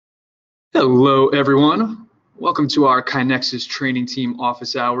Hello, everyone. Welcome to our KaiNexus Training Team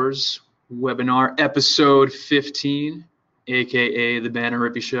Office Hours webinar, episode 15, aka the Banner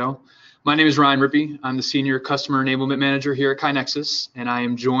Rippy Show. My name is Ryan Rippy. I'm the Senior Customer Enablement Manager here at KaiNexus, and I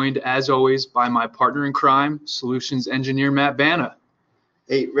am joined, as always, by my partner in crime, Solutions Engineer Matt Banna.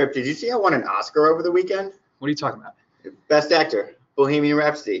 Hey, Rip, did you see I won an Oscar over the weekend? What are you talking about? Best Actor, Bohemian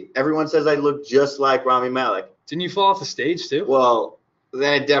Rhapsody. Everyone says I look just like Rami Malek. Didn't you fall off the stage, too? Well,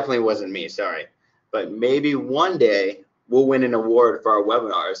 then it definitely wasn't me, sorry. But maybe one day we'll win an award for our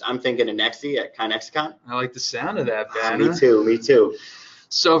webinars. I'm thinking of Nexi at KaiNexus. I like the sound of that, Banna. Me too.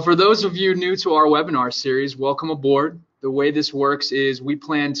 So for those of you new to our webinar series, welcome aboard. The way this works is we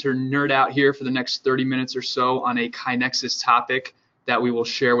plan to nerd out here for the next 30 minutes or so on a KaiNexus topic that we will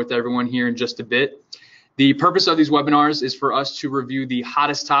share with everyone here in just a bit. The purpose of these webinars is for us to review the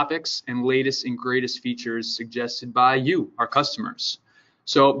hottest topics and latest and greatest features suggested by you, our customers.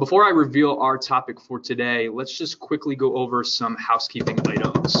 So before I reveal our topic for today, let's just quickly go over some housekeeping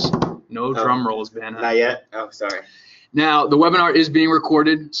items. No drum rolls, Banna. Not yet? Oh, sorry. Now, the webinar is being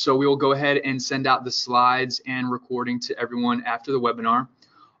recorded, so we will go ahead and send out the slides and recording to everyone after the webinar.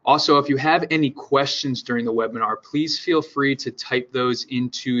 Also, if you have any questions during the webinar, please feel free to type those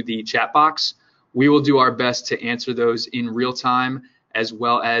into the chat box. We will do our best to answer those in real time, as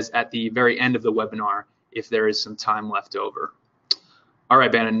well as at the very end of the webinar if there is some time left over. All right,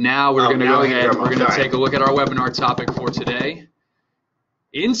 Banna, now we're going to go ahead. We're going to take a look at our webinar topic for today.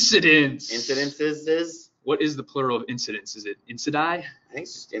 Incidents. Incidences is? What is the plural of incidents? Is it incidii? I think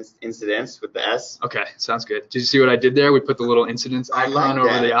it's incidents with the S. Okay, sounds good. Did you see what I did there? We put the little incidents icon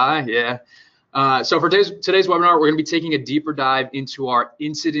over the I. Yeah. So for today's webinar, we're going to be taking a deeper dive into our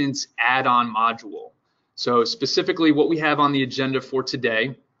incidents add-on module. So specifically what we have on the agenda for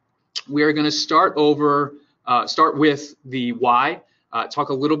today, we are going to start with the why. Talk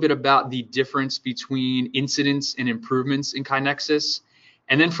a little bit about the difference between incidents and improvements in KaiNexus.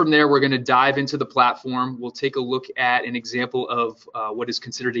 And then from there, we're going to dive into the platform. We'll take a look at an example of what is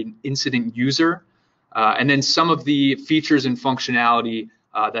considered an incident user, and then some of the features and functionality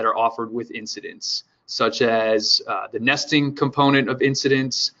that are offered with incidents, such as the nesting component of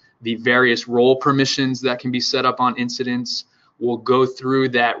incidents, the various role permissions that can be set up on incidents. We'll go through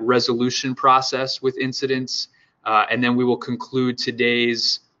that resolution process with incidents. And then we will conclude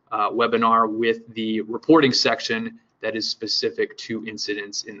today's webinar with the reporting section that is specific to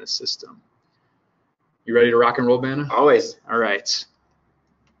incidents in the system. You ready to rock and roll, Banna? Always. All right.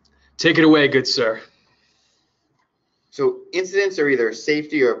 Take it away, good sir. So incidents are either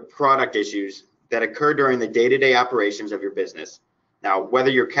safety or product issues that occur during the day-to-day operations of your business. Now, whether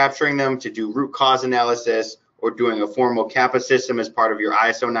you're capturing them to do root cause analysis or doing a formal CAPA system as part of your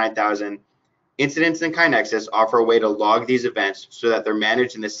ISO 9000, Incidents in KaiNexus offer a way to log these events so that they're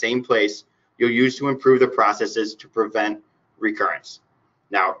managed in the same place you'll use to improve the processes to prevent recurrence.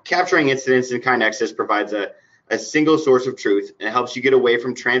 Now, capturing incidents in KaiNexus provides a single source of truth, and it helps you get away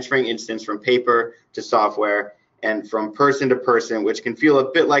from transferring incidents from paper to software and from person to person, which can feel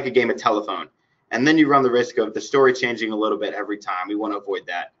a bit like a game of telephone. And then you run the risk of the story changing a little bit every time. We want to avoid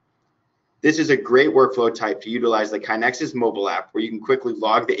that. This is a great workflow type to utilize the KaiNexus mobile app, where you can quickly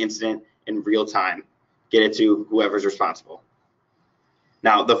log the incident in real time, get it to whoever's responsible.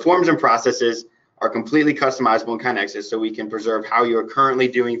 Now, the forms and processes are completely customizable in KaiNexus, so we can preserve how you're currently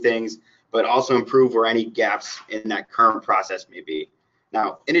doing things, but also improve where any gaps in that current process may be.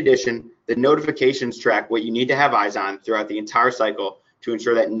 Now, in addition, the notifications track what you need to have eyes on throughout the entire cycle to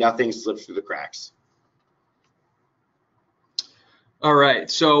ensure that nothing slips through the cracks. All right,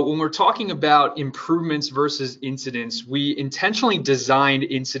 so when we're talking about improvements versus incidents, we intentionally designed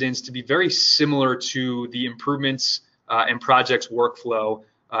incidents to be very similar to the improvements and projects workflow,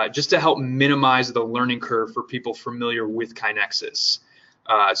 just to help minimize the learning curve for people familiar with KaiNexus.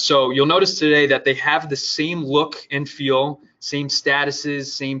 So you'll notice today that they have the same look and feel, same statuses,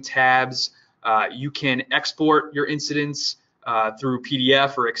 same tabs. You can export your incidents through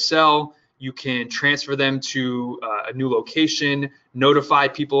PDF or Excel. You can transfer them to a new location, notify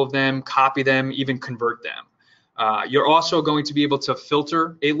people of them, copy them, even convert them. You're also going to be able to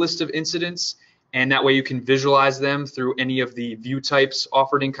filter a list of incidents, and that way you can visualize them through any of the view types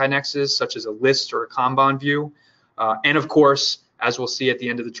offered in KaiNexus, such as a list or a Kanban view. And of course, as we'll see at the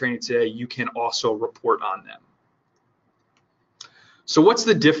end of the training today, you can also report on them. So what's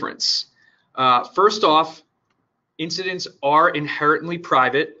the difference? First off, incidents are inherently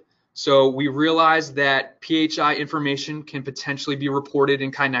private. So we realize that PHI information can potentially be reported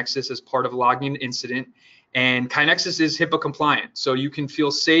in KaiNexus as part of logging an incident, and KaiNexus is HIPAA compliant. So you can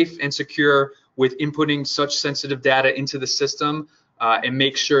feel safe and secure with inputting such sensitive data into the system and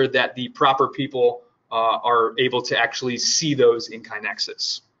make sure that the proper people are able to actually see those in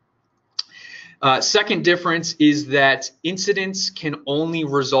KaiNexus. Second difference is that incidents can only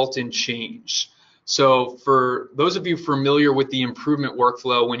result in change. So for those of you familiar with the improvement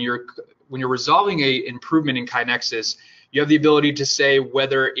workflow, when you're resolving an improvement in KaiNexus, you have the ability to say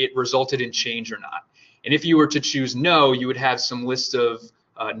whether it resulted in change or not. And if you were to choose no, you would have some list of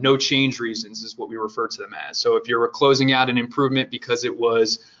no change reasons is what we refer to them as. So if you're closing out an improvement because it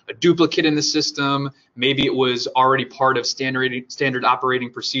was a duplicate in the system, maybe it was already part of standard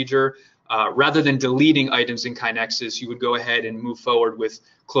operating procedure, rather than deleting items in KaiNexus, you would go ahead and move forward with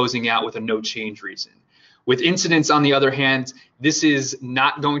closing out with a no change reason. With incidents, on the other hand, this is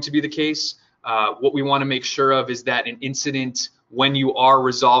not going to be the case. What we want to make sure of is that an incident, when you are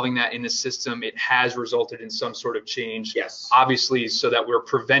resolving that in the system, it has resulted in some sort of change. Yes. Obviously, so that we're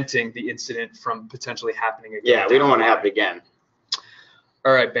preventing the incident from potentially happening again. Yeah, we don't want to happen again.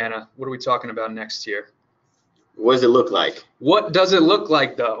 All right, Banna, what are we talking about next here? What does it look like? What does it look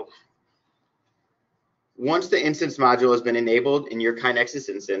like, though? Once the instance module has been enabled in your KaiNexus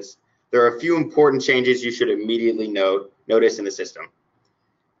instance, there are a few important changes you should immediately notice in the system.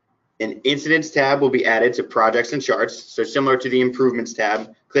 An incidents tab will be added to projects and charts. So similar to the improvements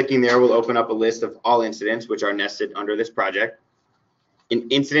tab, clicking there will open up a list of all incidents which are nested under this project. An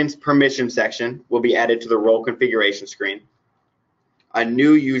incidents permission section will be added to the role configuration screen. A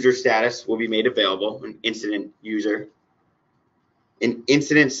new user status will be made available, an incident user. An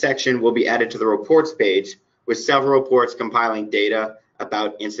incident section will be added to the reports page with several reports compiling data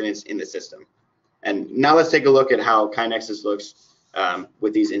about incidents in the system. And now let's take a look at how KaiNexus looks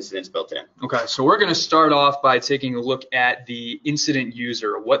with these incidents built in. Okay, so we're going to start off by taking a look at the incident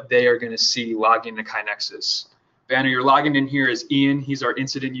user, what they are going to see logging into KaiNexus. Banner, you're logging in here as Ian. He's our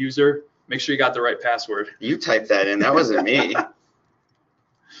incident user. Make sure you got the right password. You typed that in. That wasn't me.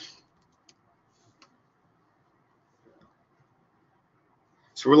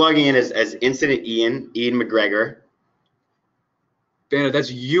 So we're logging in as incident Ian McGregor. Banner,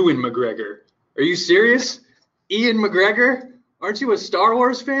 that's Ewan McGregor. Are you serious? Ian McGregor? Aren't you a Star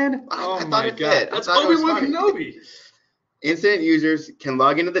Wars fan? Oh my God. That's Obi-Wan Kenobi. Incident users can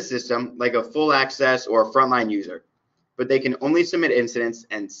log into the system like a full access or a frontline user, but they can only submit incidents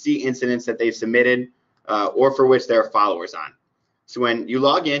and see incidents that they've submitted or for which they're followers on. So when you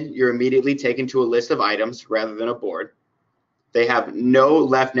log in, you're immediately taken to a list of items rather than a board. They have no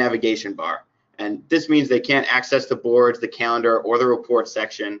left navigation bar, and this means they can't access the boards, the calendar, or the report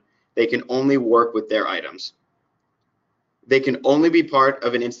section. They can only work with their items. They can only be part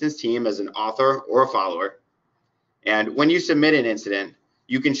of an instance team as an author or a follower. And when you submit an incident,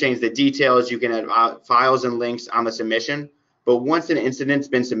 you can change the details, you can add files and links on the submission, but once an incident's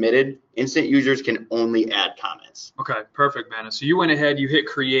been submitted, incident users can only add comments. Okay, perfect, Banna. So you went ahead, you hit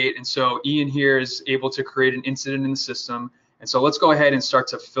create, and so Ian here is able to create an incident in the system. And so let's go ahead and start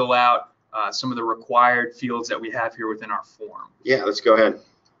to fill out some of the required fields that we have here within our form. Yeah, let's go ahead.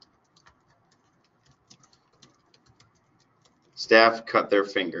 Staff cut their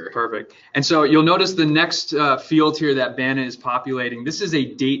finger. Perfect. And so you'll notice the next field here that Banna is populating. This is a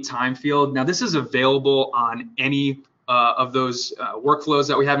date time field. Now this is available on any of those workflows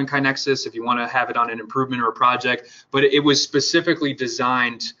that we have in KaiNexus if you want to have it on an improvement or a project, but it was specifically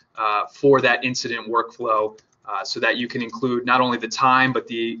designed for that incident workflow. So that you can include not only the time, but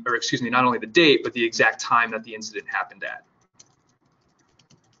not only the date, but the exact time that the incident happened at.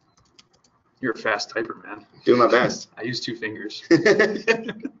 You're a fast typer, man. Doing my best. I use 2 fingers.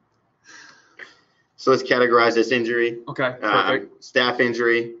 So let's categorize this injury. Okay, perfect. Staff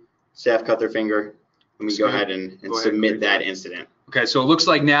injury, staff cut their finger. Let me go ahead and submit that incident. Okay, so it looks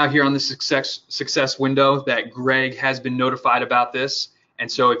like now here on the success window that Greg has been notified about this.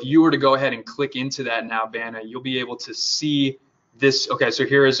 And so if you were to go ahead and click into that now, Banna, you'll be able to see this. Okay, so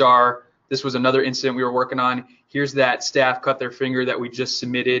here is this was another incident we were working on. Here's that staff cut their finger that we just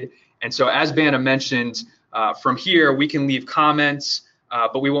submitted. And so as Banna mentioned, from here we can leave comments,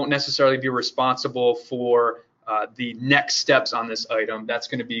 but we won't necessarily be responsible for the next steps on this item. That's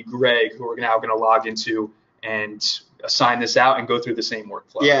going to be Greg, who we're now going to log into and assign this out and go through the same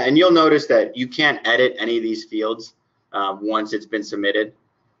workflow. Yeah, and you'll notice that you can't edit any of these fields once it's been submitted.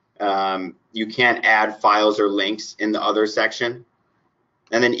 You can't add files or links in the other section.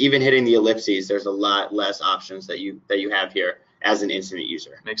 And then even hitting the ellipses, there's a lot less options that you have here as an incident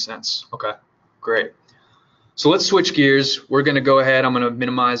user. Makes sense. Okay, great. So let's switch gears. We're going to go ahead. I'm going to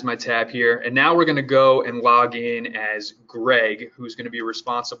minimize my tab here. And now we're going to go and log in as Greg, who's going to be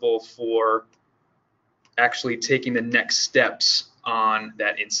responsible for actually taking the next steps on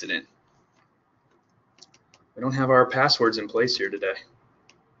that incident. We don't have our passwords in place here today.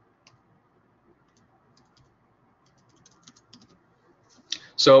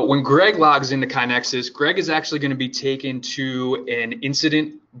 So when Greg logs into KaiNexus, Greg is actually going to be taken to an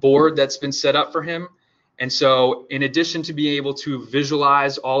incident board that's been set up for him. And so in addition to being able to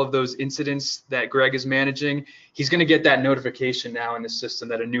visualize all of those incidents that Greg is managing, he's going to get that notification now in the system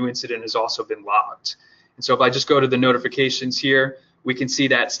that a new incident has also been logged. And so if I just go to the notifications here, we can see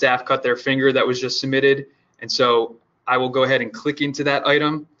that staff cut their finger that was just submitted. And so I will go ahead and click into that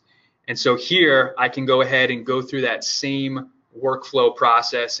item. And so here I can go ahead and go through that same workflow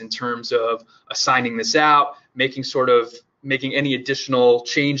process in terms of assigning this out, making any additional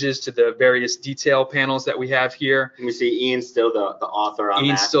changes to the various detail panels that we have here. And we see Ian's still the author on that.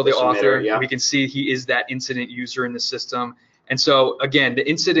 Ian's still the author. Yeah. We can see he is that incident user in the system. And so again, the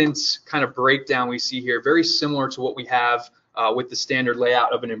incidents kind of breakdown we see here, very similar to what we have with the standard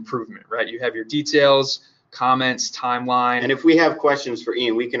layout of an improvement, right? You have your details, comments, timeline. And if we have questions for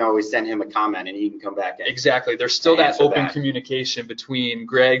Ian, we can always send him a comment and he can come back in. Exactly. There's still that open communication between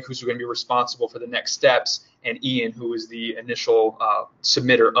Greg, who's going to be responsible for the next steps, and Ian, who is the initial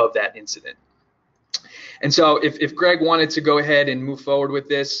submitter of that incident. And so if Greg wanted to go ahead and move forward with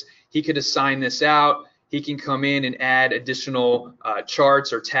this, he could assign this out. He can come in and add additional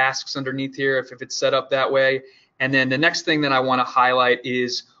charts or tasks underneath here if it's set up that way. And then the next thing that I want to highlight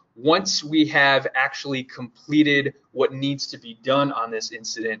is once we have actually completed what needs to be done on this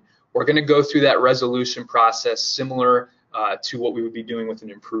incident, we're going to go through that resolution process similar to what we would be doing with an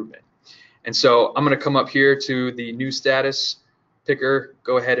improvement. And so I'm going to come up here to the new status picker,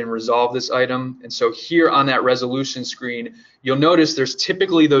 go ahead and resolve this item. And so here on that resolution screen, you'll notice there's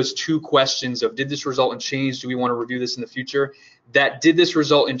typically those two questions of did this result in change? Do we want to review this in the future? That did this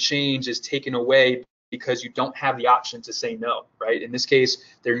result in change is taken away because you don't have the option to say no, right? In this case,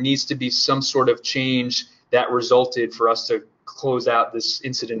 there needs to be some sort of change that resulted for us to close out this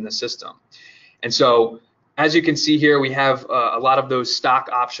incident in the system. And so as you can see here, we have a lot of those stock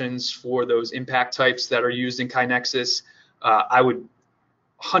options for those impact types that are used in KaiNexus. I would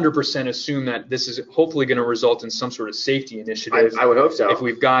 100% assume that this is hopefully going to result in some sort of safety initiative. I would hope so. If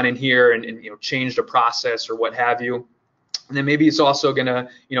we've gone in here and changed a process or what have you. And then maybe it's also going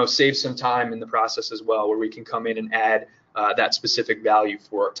to save some time in the process as well, where we can come in and add that specific value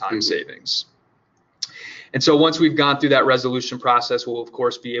for our time savings. And so once we've gone through that resolution process, we'll of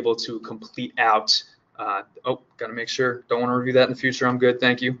course be able to complete out. Got to make sure. Don't want to review that in the future. I'm good.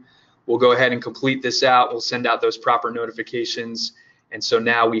 Thank you. We'll go ahead and complete this out. We'll send out those proper notifications. And so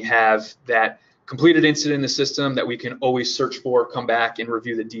now we have that completed incident in the system that we can always search for, come back and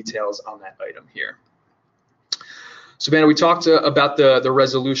review the details on that item here. So, man, we talked about the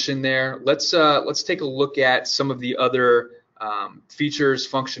resolution there. Let's take a look at some of the other features,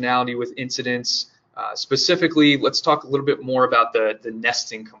 functionality with incidents. Specifically, let's talk a little bit more about the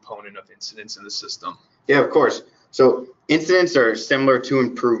nesting component of incidents in the system. Yeah, of course. So incidents are similar to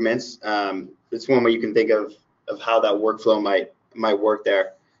improvements. It's one way you can think of how that workflow might work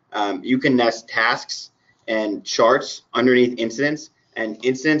there. You can nest tasks and charts underneath incidents. And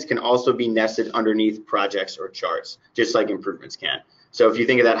incidents can also be nested underneath projects or charts, just like improvements can. So if you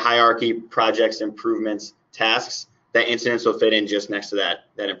think of that hierarchy, projects, improvements, tasks, that incidents will fit in just next to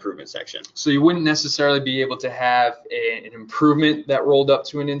that improvement section. So you wouldn't necessarily be able to have an improvement that rolled up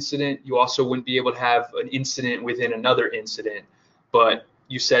to an incident. You also wouldn't be able to have an incident within another incident. But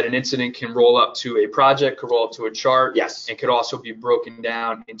you said an incident can roll up to a project, could roll up to a chart, yes, and could also be broken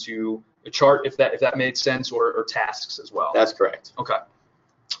down into a chart if that made sense, or tasks as well. That's correct. Okay.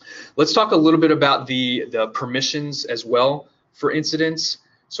 Let's talk a little bit about the permissions as well for incidents.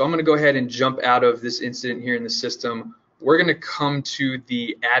 So I'm going to go ahead and jump out of this incident here in the system. We're going to come to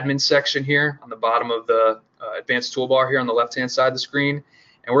the admin section here on the bottom of the advanced toolbar here on the left-hand side of the screen.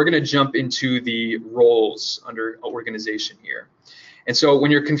 And we're going to jump into the roles under organization here. And so when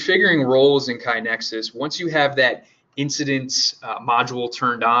you're configuring roles in KaiNexus, once you have that incidents module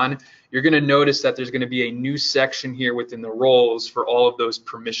turned on, you're going to notice that there's going to be a new section here within the roles for all of those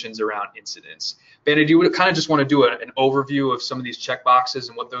permissions around incidents. Bannon, do you kind of just want to do an overview of some of these checkboxes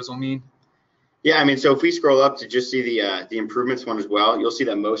and what those will mean? Yeah, I mean, so if we scroll up to just see the improvements one as well, you'll see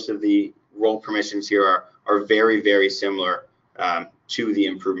that most of the role permissions here are very, very similar to the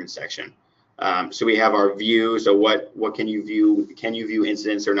improvement section. So we have our view. So what can you view? Can you view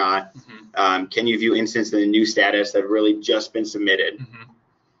incidents or not? Mm-hmm. Can you view incidents in the new status that have really just been submitted? Mm-hmm.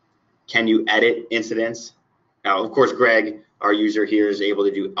 Can you edit incidents? Now, of course, Greg, our user here, is able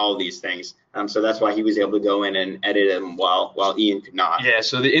to do all these things. So that's why he was able to go in and edit them while Ian could not. Yeah,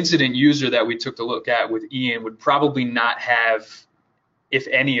 so the incident user that we took a look at with Ian would probably not have if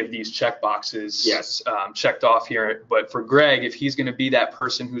any of these check boxes Yes. checked off here. But for Greg, if he's going to be that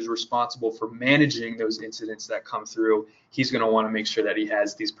person who's responsible for managing those incidents that come through, he's going to want to make sure that he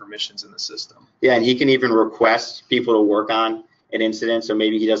has these permissions in the system. Yeah, and he can even request people to work on an incident. So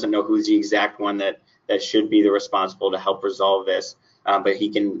maybe he doesn't know who's the exact one that should be the responsible to help resolve this, but he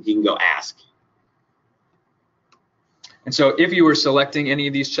can go ask. And so if you were selecting any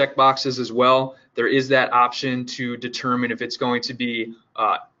of these check boxes as well, there is that option to determine if it's going to be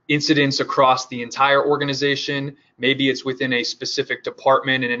incidents across the entire organization. Maybe it's within a specific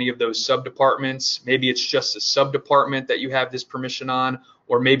department in any of those sub-departments. Maybe it's just a sub-department that you have this permission on,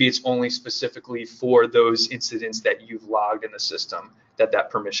 or maybe it's only specifically for those incidents that you've logged in the system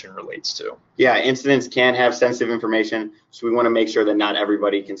that permission relates to. Yeah, incidents can have sensitive information, so we want to make sure that not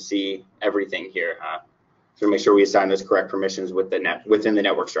everybody can see everything here. So make sure we assign those correct permissions within the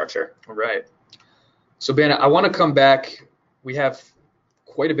network structure. All right. So Ben, I want to come back. We have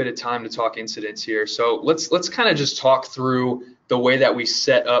quite a bit of time to talk incidents here. So let's kind of just talk through the way that we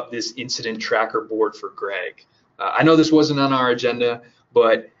set up this incident tracker board for Greg. I know this wasn't on our agenda,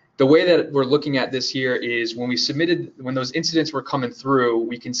 but the way that we're looking at this here is when those incidents were coming through,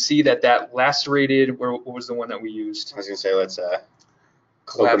 we can see that lacerated, what was the one that we used? I was going to say, let's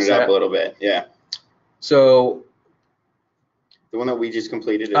open it up a little bit. Yeah. So the one that we just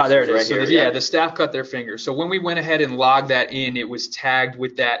completed is there it is. right So here. the staff cut their finger. So when we went ahead and logged that in, it was tagged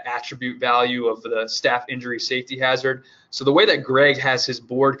with that attribute value of the staff injury safety hazard. So the way that Greg has his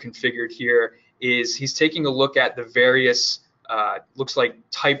board configured here is he's taking a look at the various looks like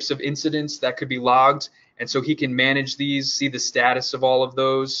types of incidents that could be logged, and so he can manage these, see the status of all of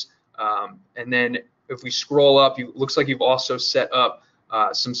those, and then if we scroll up, it looks like you've also set up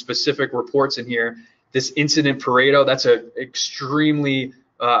some specific reports in here. This incident Pareto, that's an extremely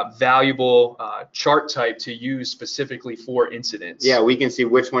valuable chart type to use specifically for incidents. Yeah, we can see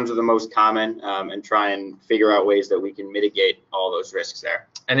which ones are the most common and try and figure out ways that we can mitigate all those risks there.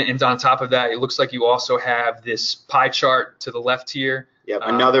 And on top of that, it looks like you also have this pie chart to the left here. Yep,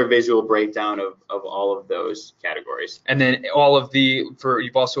 another visual breakdown of all of those categories. And then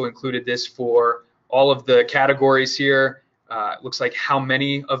you've also included this for all of the categories here. It looks like how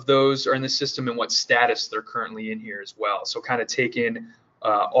many of those are in the system and what status they're currently in here as well. So kind of taking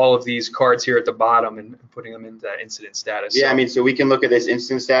all of these cards here at the bottom and putting them into that incident status. Yeah, I mean, so we can look at this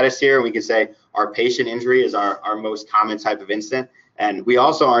incident status here and we can say our patient injury is our most common type of incident. And we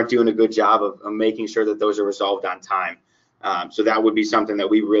also aren't doing a good job of making sure that those are resolved on time. So that would be something that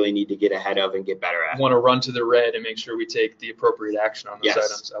we really need to get ahead of and get better at. Want to run to the red and make sure we take the appropriate action on those Yes.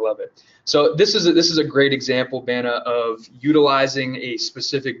 items. I love it. So this is a great example, Banna, of utilizing a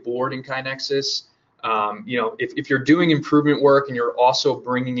specific board in KaiNexus. If you're doing improvement work and you're also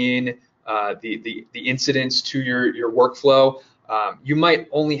bringing in the incidents to your workflow, you might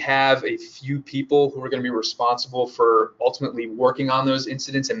only have a few people who are going to be responsible for ultimately working on those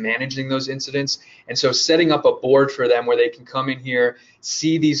incidents and managing those incidents. And so setting up a board for them where they can come in here,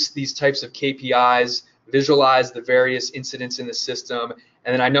 see these types of KPIs, visualize the various incidents in the system.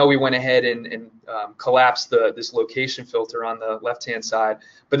 And then I know we went ahead and collapsed this location filter on the left-hand side,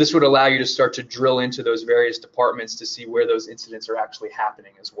 but this would allow you to start to drill into those various departments to see where those incidents are actually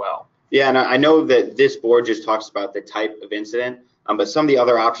happening as well. Yeah, and I know that this board just talks about the type of incident, but some of the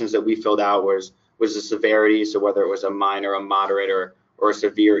other options that we filled out was the severity, so whether it was a minor, a moderate, or a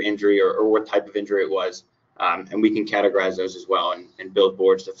severe injury, or what type of injury it was. And we can categorize those as well and build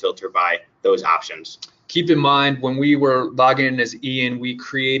boards to filter by those options. Keep in mind, when we were logging in as Ian, we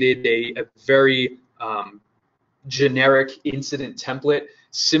created a very generic incident template,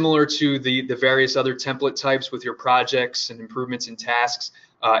 similar to the various other template types with your projects and improvements and tasks.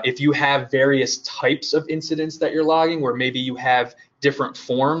 If you have various types of incidents that you're logging, where maybe you have different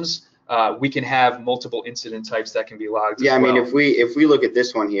forms, we can have multiple incident types that can be logged. Yeah, as well. I mean, if we look at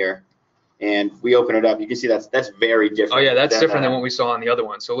this one here and we open it up, you can see that's very different. Oh yeah, that's different than what we saw on the other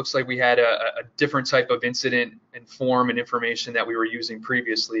one. So it looks like we had a different type of incident and form and information that we were using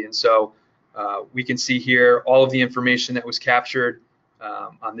previously. And so we can see here all of the information that was captured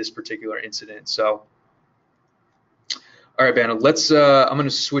on this particular incident. So, all right, Banna, I'm going to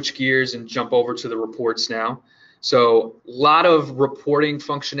switch gears and jump over to the reports now. So a lot of reporting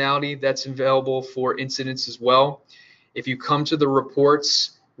functionality that's available for incidents as well. If you come to the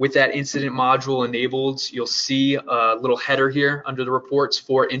reports with that incident module enabled, you'll see a little header here under the reports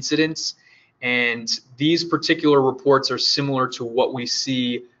for incidents. And these particular reports are similar to what we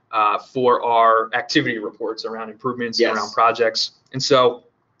see for our activity reports around improvements Yes. and around projects. And so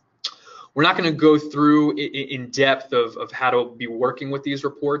we're not going to go through in depth of how to be working with these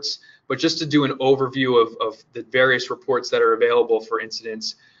reports, but just to do an overview of the various reports that are available for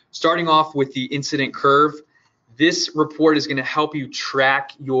incidents. Starting off with the incident curve, this report is going to help you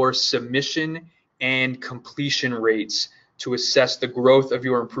track your submission and completion rates to assess the growth of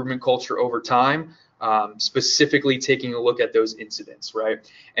your improvement culture over time, specifically taking a look at those incidents,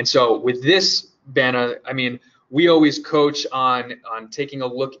 right? And so with this, Banna, I mean, we always coach on taking a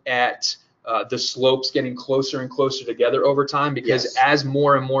look at the slopes getting closer and closer together over time, because as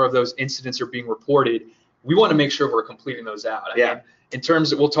more and more of those incidents are being reported, we want to make sure we're completing those out. I mean, in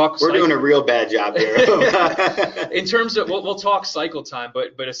terms of, we're doing a real bad job here. In terms of, we'll talk cycle time,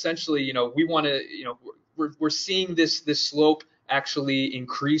 but essentially, you know, we want to, you know, we're seeing this slope actually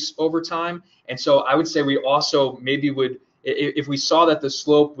increase over time, and so I would say we also maybe would, if we saw that the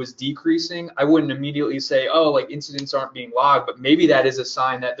slope was decreasing, I wouldn't immediately say, oh, like incidents aren't being logged, but maybe that is a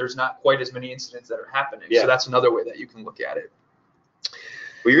sign that there's not quite as many incidents that are happening. So that's another way that you can look at it.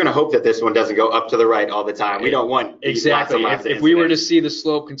 Well, you're going to hope that this one doesn't go up to the right all the time. We don't want exactly. If we were to see the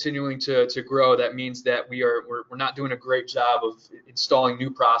slope continuing to grow, that means that we're not doing a great job of installing new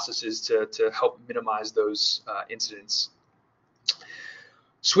processes to help minimize those incidents.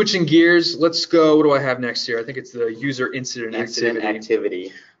 Switching gears, let's go. What do I have next here? I think it's the user incident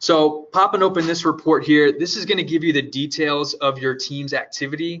activity. So popping open this report here, this is going to give you the details of your team's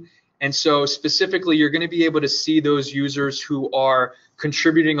activity. And so specifically, you're going to be able to see those users who are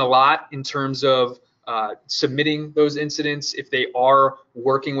contributing a lot in terms of submitting those incidents, if they are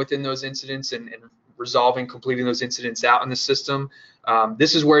working within those incidents and completing those incidents out in the system.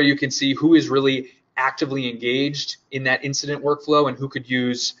 This is where you can see who is really actively engaged in that incident workflow and who could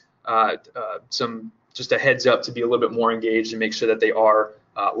use just a heads up to be a little bit more engaged and make sure that they are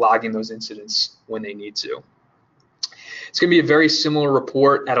logging those incidents when they need to. It's going to be a very similar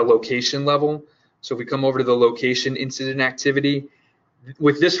report at a location level. So if we come over to the location incident activity,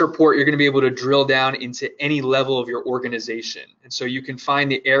 with this report, you're going to be able to drill down into any level of your organization. And so you can find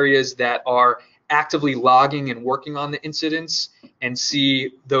the areas that are actively logging and working on the incidents and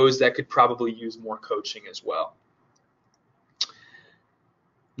see those that could probably use more coaching as well.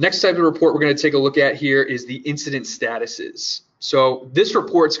 Next type of report we're going to take a look at here is the incident statuses. So this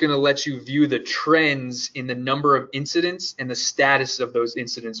report's going to let you view the trends in the number of incidents and the status of those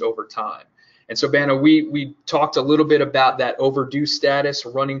incidents over time. And so, Banna, we talked a little bit about that overdue status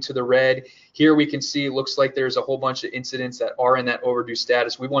running to the red. Here we can see it looks like there's a whole bunch of incidents that are in that overdue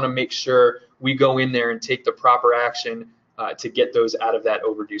status. We want to make sure we go in there and take the proper action to get those out of that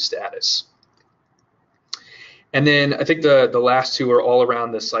overdue status. And then I think the last two are all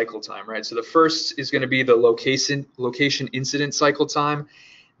around the cycle time, right? So the first is going to be the location incident cycle time.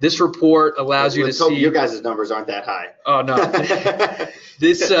 This report allows you to see. Your guys' numbers aren't that high. Oh no.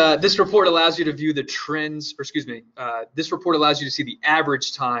 This report allows you to view the trends, or excuse me, this report allows you to see the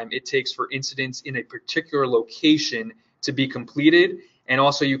average time it takes for incidents in a particular location to be completed, and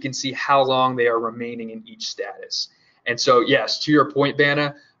also you can see how long they are remaining in each status. And so, yes, to your point,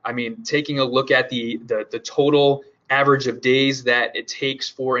 Banna, I mean, taking a look at the total average of days that it takes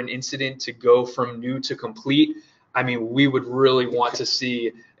for an incident to go from new to complete, I mean, we would really want to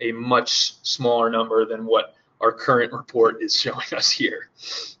see a much smaller number than what our current report is showing us here.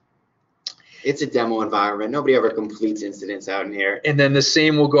 It's a demo environment. Nobody ever completes incidents out in here. And then the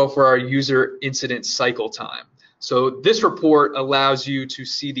same will go for our user incident cycle time. So this report allows you to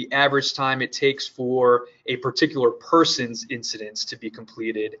see the average time it takes for a particular person's incidents to be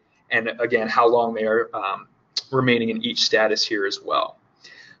completed, and again, how long they are remaining in each status here as well.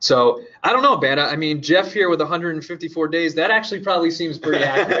 So I don't know, Banna. I mean, Jeff here with 154 days, that actually probably seems pretty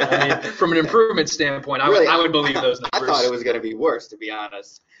accurate. I mean, from an improvement standpoint, I would believe those numbers. I thought it was going to be worse, to be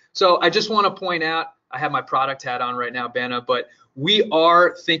honest. So I just want to point out, I have my product hat on right now, Banna, but we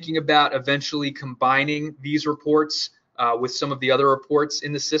are thinking about eventually combining these reports with some of the other reports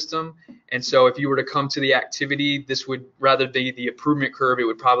in the system. And so if you were to come to the activity, this would rather be the improvement curve, it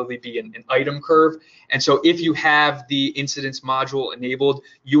would probably be an item curve. And so if you have the incidents module enabled,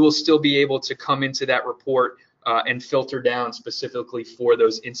 you will still be able to come into that report and filter down specifically for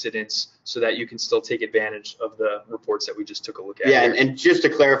those incidents so that you can still take advantage of the reports that we just took a look at. Yeah, and just to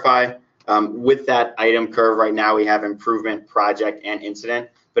clarify, with that item curve right now, we have improvement, project, and incident.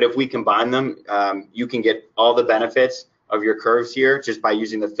 But if we combine them, you can get all the benefits of your curves here just by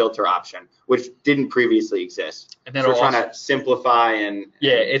using the filter option, which didn't previously exist. And then so we're trying to simplify and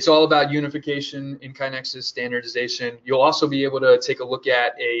yeah, it's all about unification in KaiNexus, standardization. You'll also be able to take a look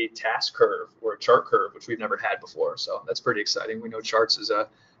at a task curve or a chart curve, which we've never had before. So that's pretty exciting. We know charts is a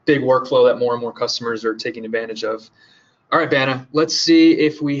big workflow that more and more customers are taking advantage of. All right, Banna, let's see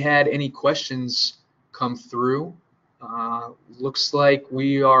if we had any questions come through. Looks like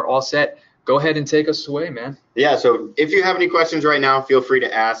we are all set. Go ahead and take us away, man. Yeah, so if you have any questions right now, feel free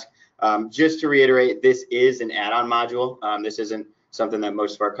to ask. Just to reiterate, this is an add-on module. This isn't something that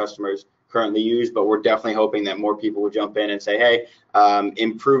most of our customers currently use, but we're definitely hoping that more people will jump in and say, hey,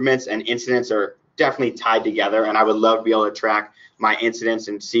 improvements and incidents are definitely tied together, and I would love to be able to track my incidents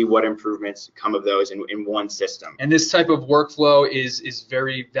and see what improvements come of those in one system. And this type of workflow is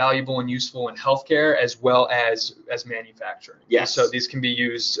very valuable and useful in healthcare as well as manufacturing. Yes. So these can be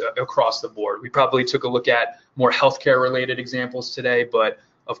used across the board. We probably took a look at more healthcare related examples today, but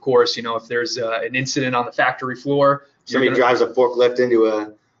of course, if there's an incident on the factory floor, somebody drives a forklift into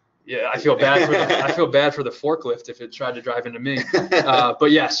a. Yeah, I feel bad for the forklift if it tried to drive into me. But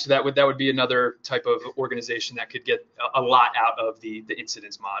yes, that would be another type of organization that could get a lot out of the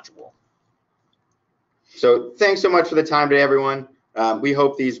incidents module. So thanks so much for the time today, everyone. We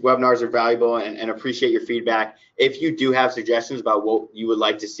hope these webinars are valuable and appreciate your feedback. If you do have suggestions about what you would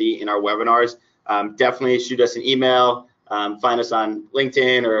like to see in our webinars, definitely shoot us an email, find us on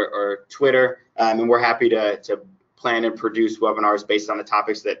LinkedIn or Twitter, and we're happy to plan and produce webinars based on the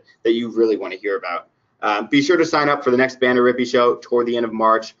topics that you really want to hear about. Be sure to sign up for the next Banner Rippy Show toward the end of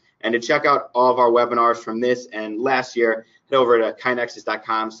March, and to check out all of our webinars from this and last year, head over to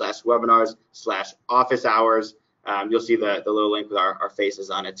kainexus.com/webinars/office hours. You'll see the little link with our faces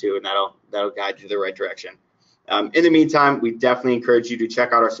on it too, and that'll guide you the right direction. In the meantime, we definitely encourage you to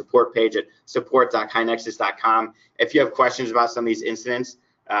check out our support page at support.kainexus.com. If you have questions about some of these incidents,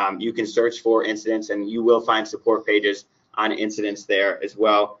 you can search for incidents and you will find support pages on incidents there as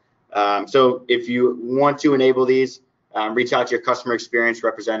well. So if you want to enable these, reach out to your customer experience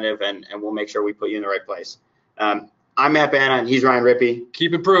representative and we'll make sure we put you in the right place. I'm Matt Banna and he's Ryan Rippey.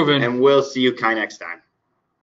 Keep improving. And we'll see you next time.